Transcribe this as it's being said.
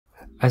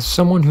As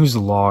someone who's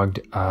logged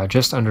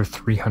just under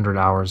 300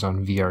 hours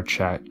on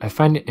VRChat, I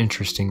find it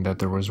interesting that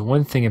there was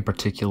one thing in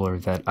particular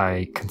that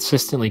I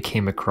consistently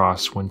came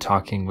across when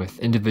talking with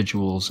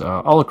individuals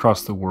all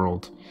across the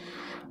world,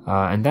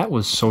 and that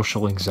was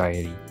social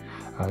anxiety.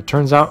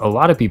 Turns out a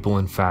lot of people,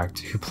 in fact,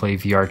 who play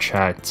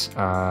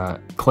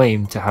VRChat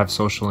claim to have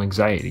social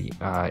anxiety.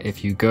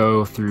 If you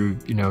go through,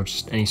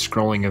 just any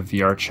scrolling of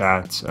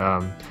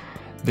VRChat,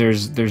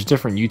 there's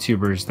different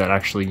YouTubers that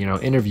actually,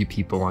 interview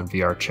people on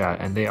VRChat,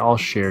 and they all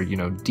share,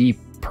 deep,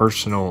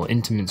 personal,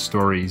 intimate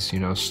stories,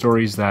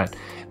 stories that,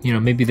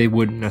 maybe they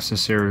wouldn't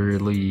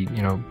necessarily,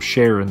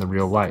 share in the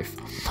real life.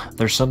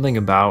 There's something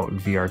about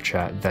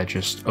VRChat that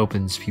just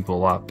opens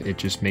people up. It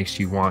just makes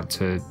you want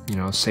to,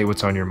 say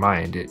what's on your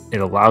mind. It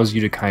allows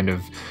you to kind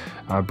of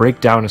break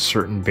down a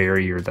certain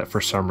barrier that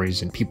for some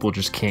reason people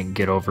just can't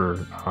get over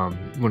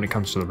when it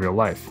comes to the real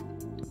life.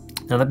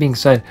 Now, that being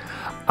said,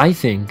 I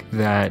think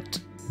that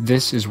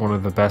this is one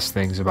of the best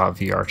things about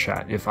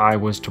VRChat. If I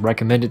was to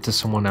recommend it to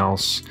someone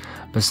else,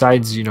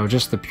 besides,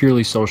 just the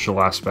purely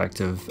social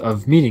aspect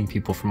of meeting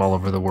people from all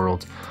over the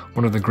world,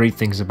 one of the great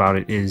things about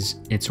it is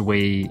its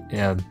way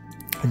in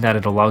that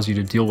it allows you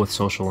to deal with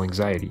social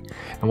anxiety.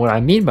 And what I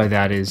mean by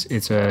that is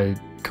it's a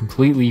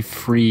completely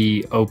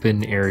free,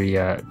 open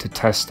area to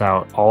test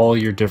out all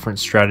your different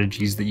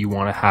strategies that you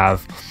want to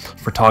have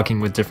for talking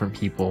with different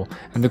people.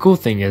 And the cool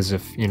thing is,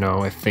 if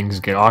things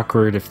get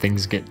awkward, if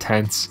things get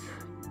tense,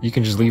 you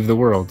can just leave the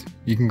world.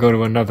 You can go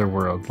to another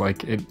world.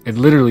 Like, it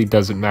literally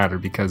doesn't matter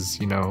because,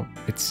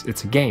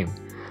 it's a game.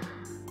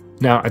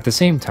 Now, at the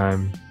same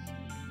time,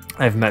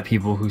 I've met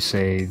people who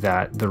say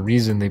that the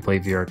reason they play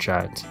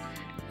VRChat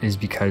is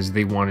because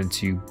they wanted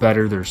to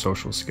better their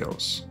social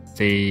skills.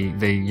 They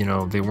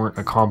weren't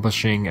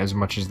accomplishing as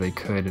much as they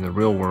could in the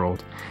real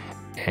world,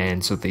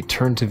 and so they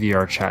turned to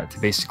VRChat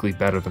to basically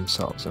better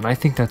themselves. And I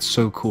think that's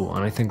so cool,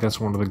 and I think that's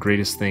one of the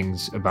greatest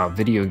things about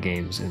video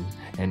games and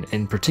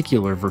in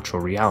particular virtual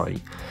reality.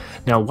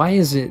 Now, why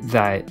is it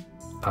that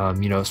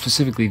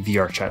specifically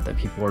VRChat that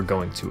people are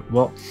going to it?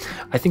 Well,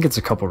 I think it's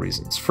a couple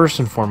reasons. First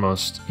and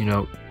foremost,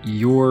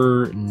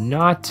 you're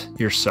not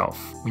yourself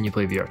when you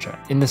play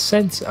VRChat, in the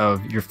sense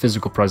of your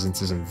physical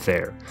presence isn't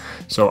there.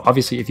 So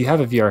obviously, if you have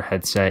a VR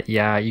headset,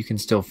 yeah, you can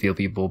still feel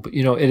people, but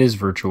it is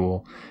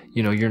virtual.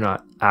 You're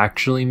not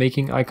actually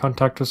making eye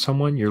contact with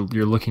someone. You're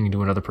looking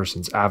into another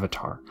person's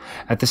avatar.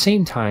 At the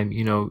same time,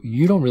 you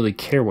don't really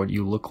care what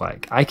you look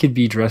like. I could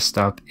be dressed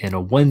up in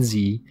a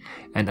onesie,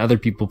 and other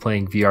people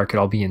playing VR could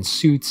all be in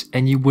suits,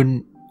 and you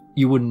wouldn't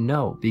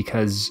know,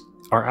 because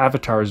our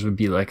avatars would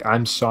be like,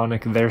 I'm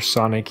Sonic, they're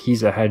Sonic,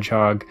 he's a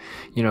hedgehog,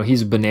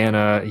 he's a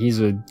banana,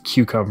 he's a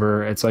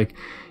cucumber. It's like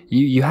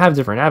you have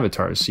different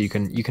avatars, so you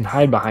can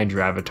hide behind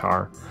your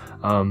avatar.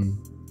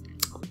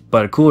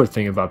 But a cooler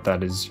thing about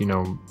that is,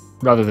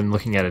 rather than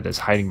looking at it as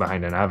hiding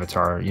behind an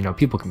avatar,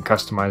 people can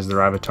customize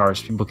their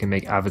avatars. People can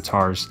make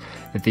avatars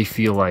that they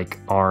feel like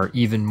are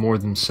even more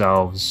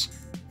themselves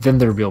than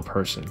their real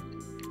person.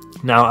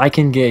 Now, I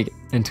can get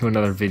into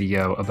another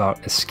video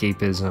about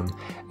escapism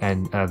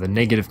and the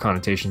negative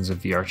connotations of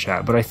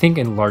VRChat, but I think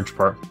in large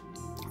part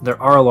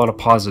there are a lot of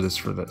positives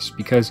for this,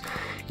 because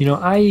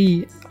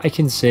I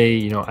can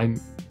say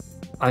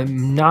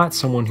I'm not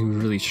someone who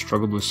really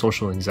struggled with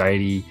social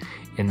anxiety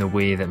in the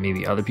way that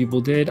maybe other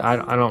people did.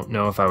 I don't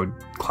know if I would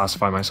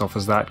classify myself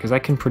as that, because I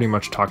can pretty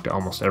much talk to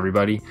almost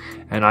everybody,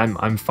 and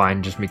I'm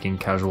fine just making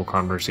casual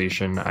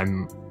conversation.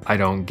 I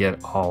don't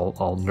get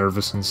all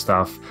nervous and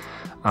stuff.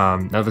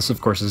 Now, this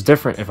of course is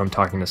different if I'm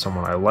talking to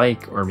someone I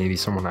like, or maybe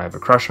someone I have a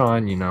crush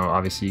on.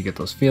 Obviously you get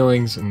those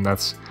feelings, and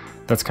that's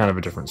kind of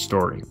a different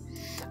story.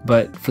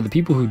 But for the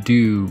people who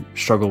do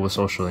struggle with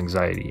social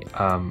anxiety,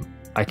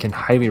 I can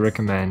highly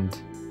recommend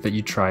that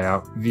you try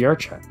out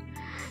VRChat,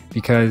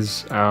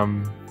 because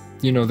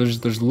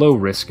there's low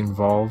risk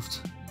involved.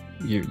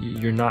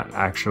 You're not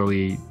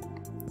actually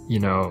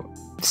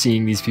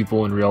seeing these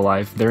people in real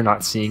life. They're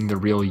not seeing the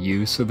real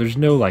you, so there's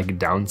no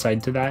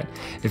downside to that.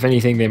 If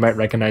anything, they might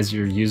recognize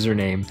your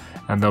username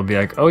and they'll be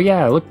like, oh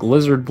yeah, look,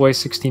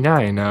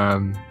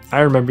 LizardBoy69, I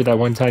remember that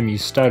one time you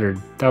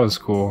stuttered, that was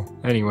cool.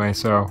 Anyway,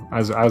 so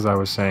as I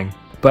was saying,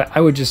 but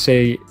I would just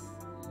say,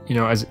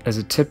 as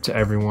a tip to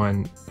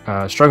everyone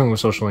struggling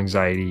with social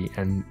anxiety,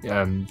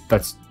 and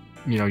that's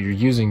you're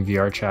using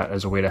VRChat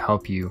as a way to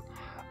help you,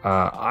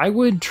 I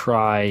would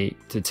try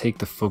to take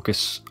the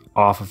focus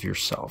off of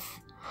yourself.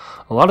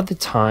 A lot of the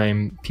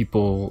time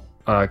people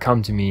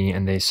come to me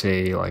and they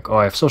say like, oh,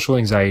 I have social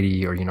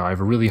anxiety, or I have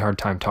a really hard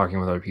time talking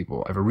with other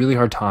people. I have a really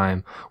hard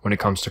time when it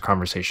comes to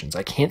conversations.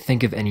 I can't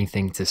think of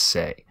anything to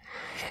say.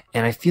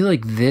 And I feel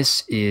like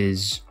this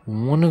is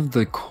one of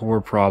the core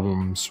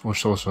problems with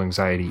social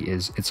anxiety.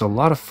 Is it's a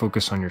lot of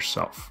focus on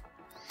yourself.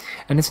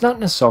 And it's not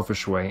in a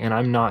selfish way, and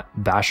I'm not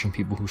bashing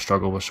people who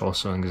struggle with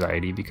social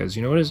anxiety, because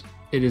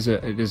it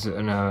is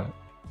a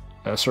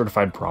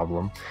certified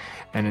problem,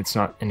 and it's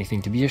not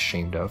anything to be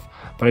ashamed of.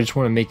 But I just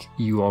want to make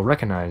you all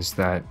recognize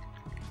that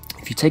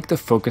if you take the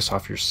focus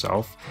off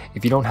yourself,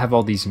 if you don't have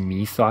all these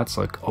me thoughts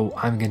like, oh,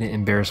 I'm gonna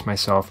embarrass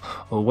myself,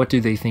 oh, what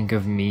do they think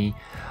of me,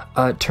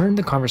 turn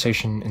the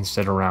conversation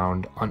instead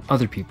around on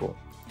other people.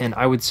 And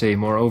I would say,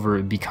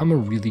 moreover, become a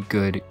really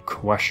good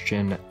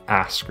question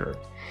asker.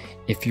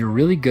 If you're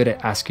really good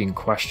at asking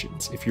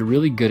questions, if you're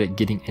really good at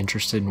getting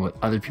interested in what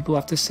other people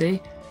have to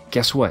say,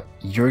 guess what?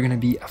 You're going to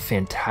be a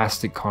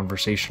fantastic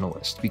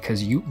conversationalist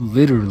because you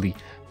literally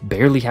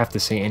barely have to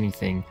say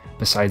anything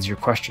besides your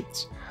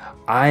questions.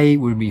 I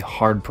would be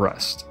hard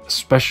pressed,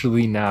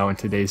 especially now in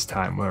today's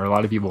time where a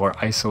lot of people are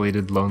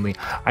isolated, lonely.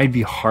 I'd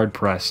be hard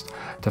pressed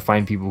to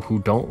find people who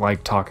don't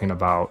like talking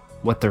about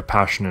what they're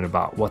passionate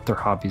about, what their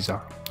hobbies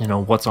are,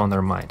 what's on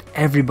their mind.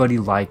 Everybody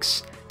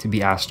likes to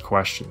be asked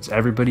questions.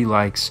 Everybody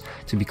likes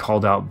to be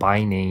called out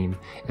by name.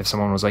 If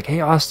someone was like,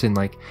 "Hey Austin,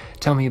 like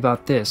tell me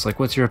about this, like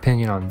what's your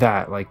opinion on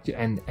that?" Like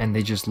and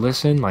they just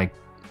listen, like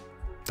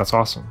that's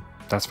awesome.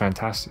 That's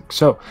fantastic.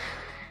 So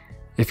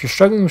if you're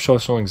struggling with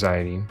social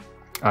anxiety,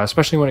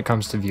 especially when it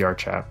comes to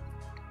VRChat,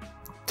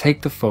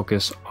 take the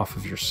focus off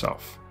of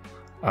yourself.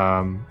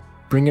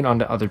 Bring it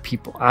onto other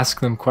people.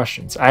 Ask them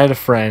questions. I had a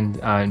friend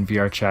in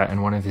VRChat,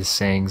 and one of his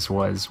sayings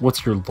was,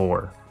 "What's your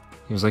lore?"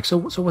 He was like, "So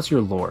what's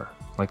your lore?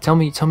 Like, tell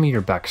me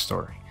your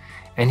backstory."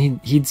 And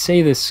he'd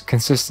say this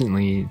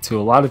consistently to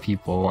a lot of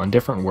people on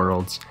different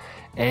worlds,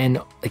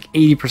 and like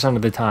 80%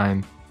 of the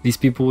time, these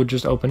people would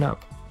just open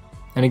up.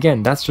 And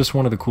again, that's just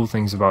one of the cool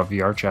things about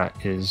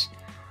VRChat is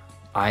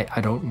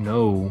I don't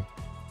know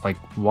like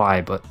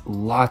why, but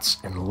lots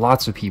and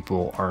lots of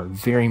people are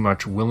very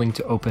much willing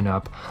to open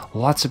up.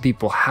 Lots of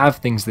people have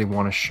things they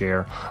want to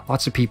share.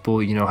 Lots of people,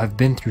 have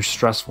been through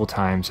stressful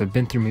times, have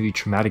been through maybe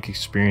traumatic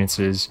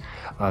experiences.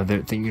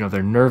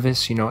 They're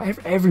nervous.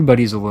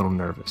 Everybody's a little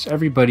nervous.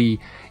 Everybody,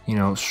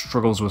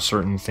 struggles with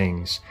certain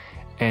things.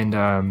 And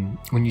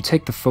when you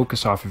take the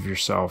focus off of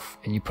yourself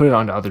and you put it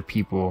onto other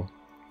people,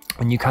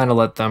 and you kind of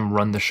let them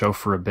run the show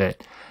for a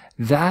bit,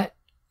 that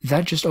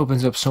just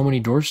opens up so many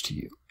doors to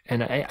you.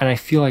 And I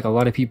feel like a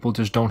lot of people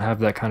just don't have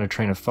that kind of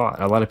train of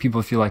thought. A lot of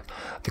people feel like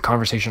the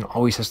conversation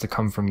always has to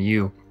come from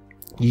you.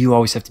 You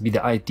always have to be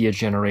the idea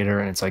generator,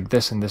 and it's like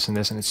this and this and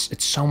this, and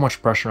it's so much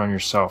pressure on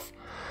yourself.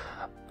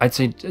 I'd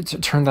say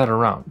turn that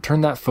around. Turn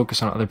that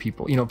focus on other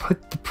people.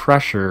 Put the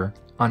pressure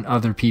on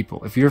other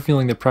people. If you're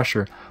feeling the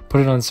pressure,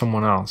 put it on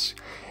someone else.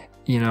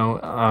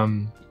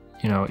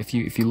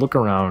 If you look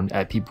around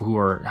at people who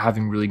are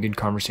having really good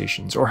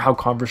conversations, or how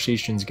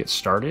conversations get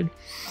started,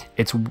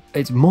 it's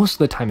most of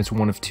the time it's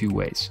one of two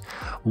ways.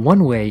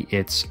 One way,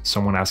 it's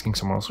someone asking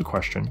someone else a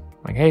question,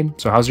 like, "Hey,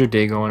 so how's your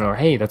day going?" Or,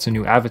 "Hey, that's a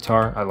new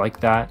avatar, I like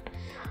that."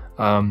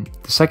 The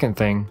second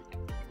thing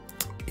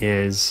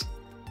is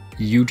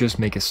you just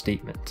make a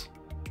statement.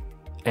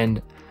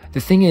 And the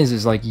thing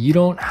is like, you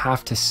don't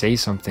have to say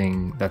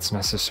something that's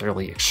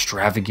necessarily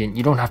extravagant.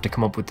 You don't have to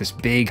come up with this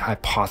big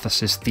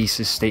hypothesis,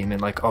 thesis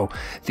statement like, "Oh,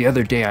 the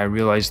other day I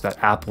realized that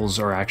apples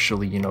are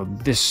actually,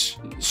 this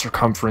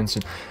circumference."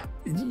 And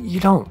you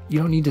don't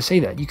need to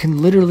say that. You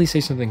can literally say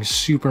something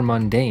super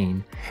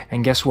mundane.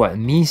 And guess what?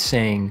 Me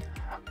saying,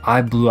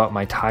 "I blew out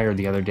my tire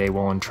the other day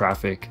while in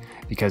traffic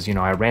because,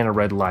 I ran a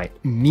red light."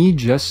 Me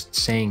just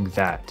saying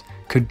that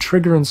could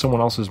trigger in someone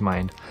else's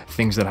mind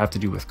things that have to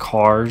do with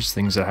cars,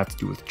 things that have to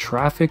do with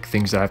traffic,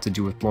 things that have to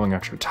do with blowing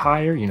out your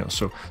tire,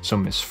 so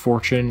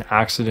misfortune,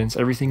 accidents,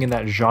 everything in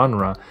that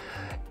genre.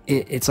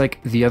 It's like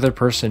the other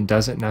person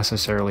doesn't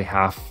necessarily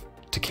have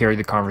to carry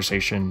the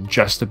conversation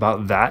just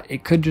about that.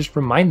 It could just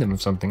remind them of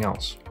something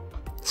else.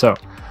 So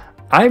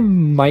I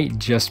might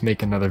just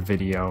make another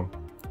video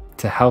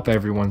to help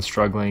everyone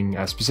struggling,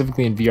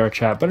 specifically in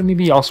VRChat, but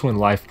maybe also in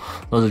life.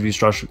 Those of you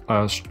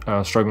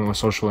struggling with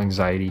social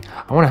anxiety,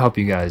 I want to help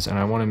you guys, and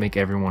I want to make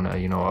everyone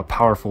a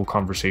powerful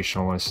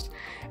conversationalist.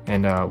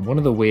 And one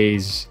of the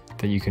ways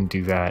that you can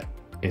do that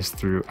is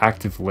through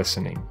active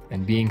listening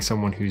and being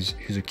someone who's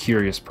a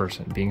curious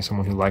person, being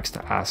someone who likes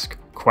to ask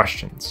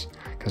questions,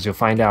 because you'll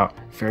find out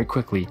very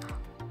quickly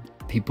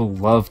people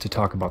love to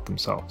talk about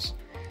themselves.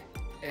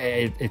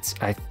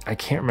 I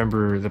can't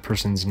remember the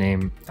person's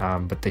name,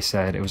 but they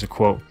said, it was a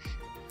quote,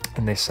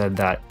 and they said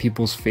that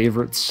people's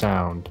favorite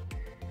sound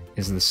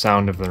is the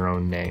sound of their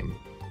own name.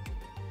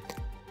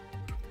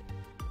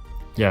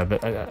 Yeah,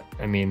 but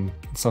I mean,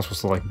 it's not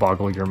supposed to like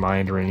boggle your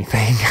mind or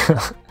anything,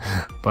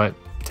 but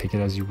take it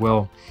as you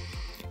will.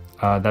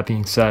 That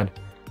being said,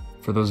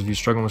 for those of you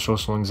struggling with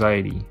social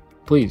anxiety,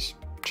 please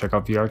check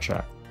out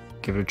VRChat,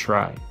 give it a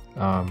try.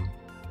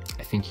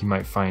 I think you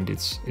might find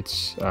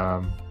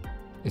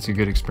it's a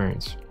good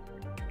experience.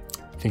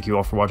 Thank you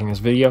all for watching this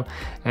video,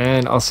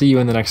 and I'll see you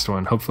in the next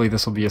one. Hopefully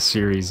this will be a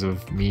series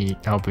of me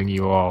helping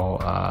you all,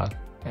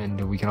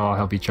 and we can all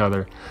help each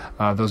other.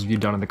 Those of you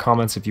down in the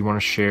comments, if you want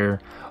to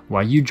share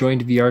why you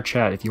joined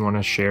VRChat, if you want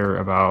to share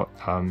about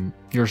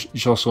your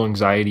social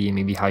anxiety and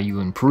maybe how you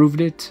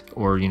improved it,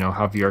 or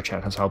how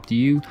VRChat has helped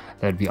you,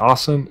 that'd be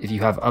awesome. If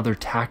you have other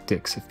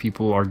tactics, if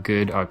people are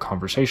good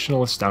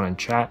conversationalists down in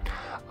chat,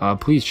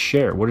 please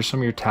share. What are some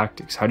of your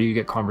tactics? How do you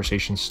get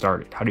conversations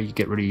started? How do you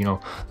get rid of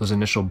those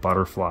initial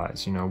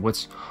butterflies?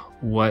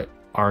 What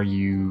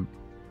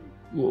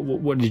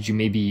did you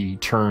maybe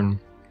turn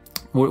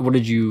what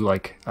did you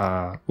like,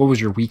 what was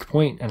your weak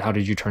point and how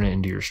did you turn it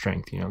into your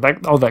strength? You know,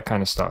 that, all that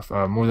kind of stuff.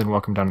 More than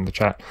welcome down in the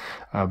chat.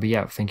 But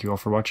yeah, thank you all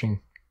for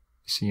watching.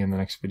 See you in the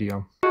next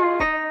video.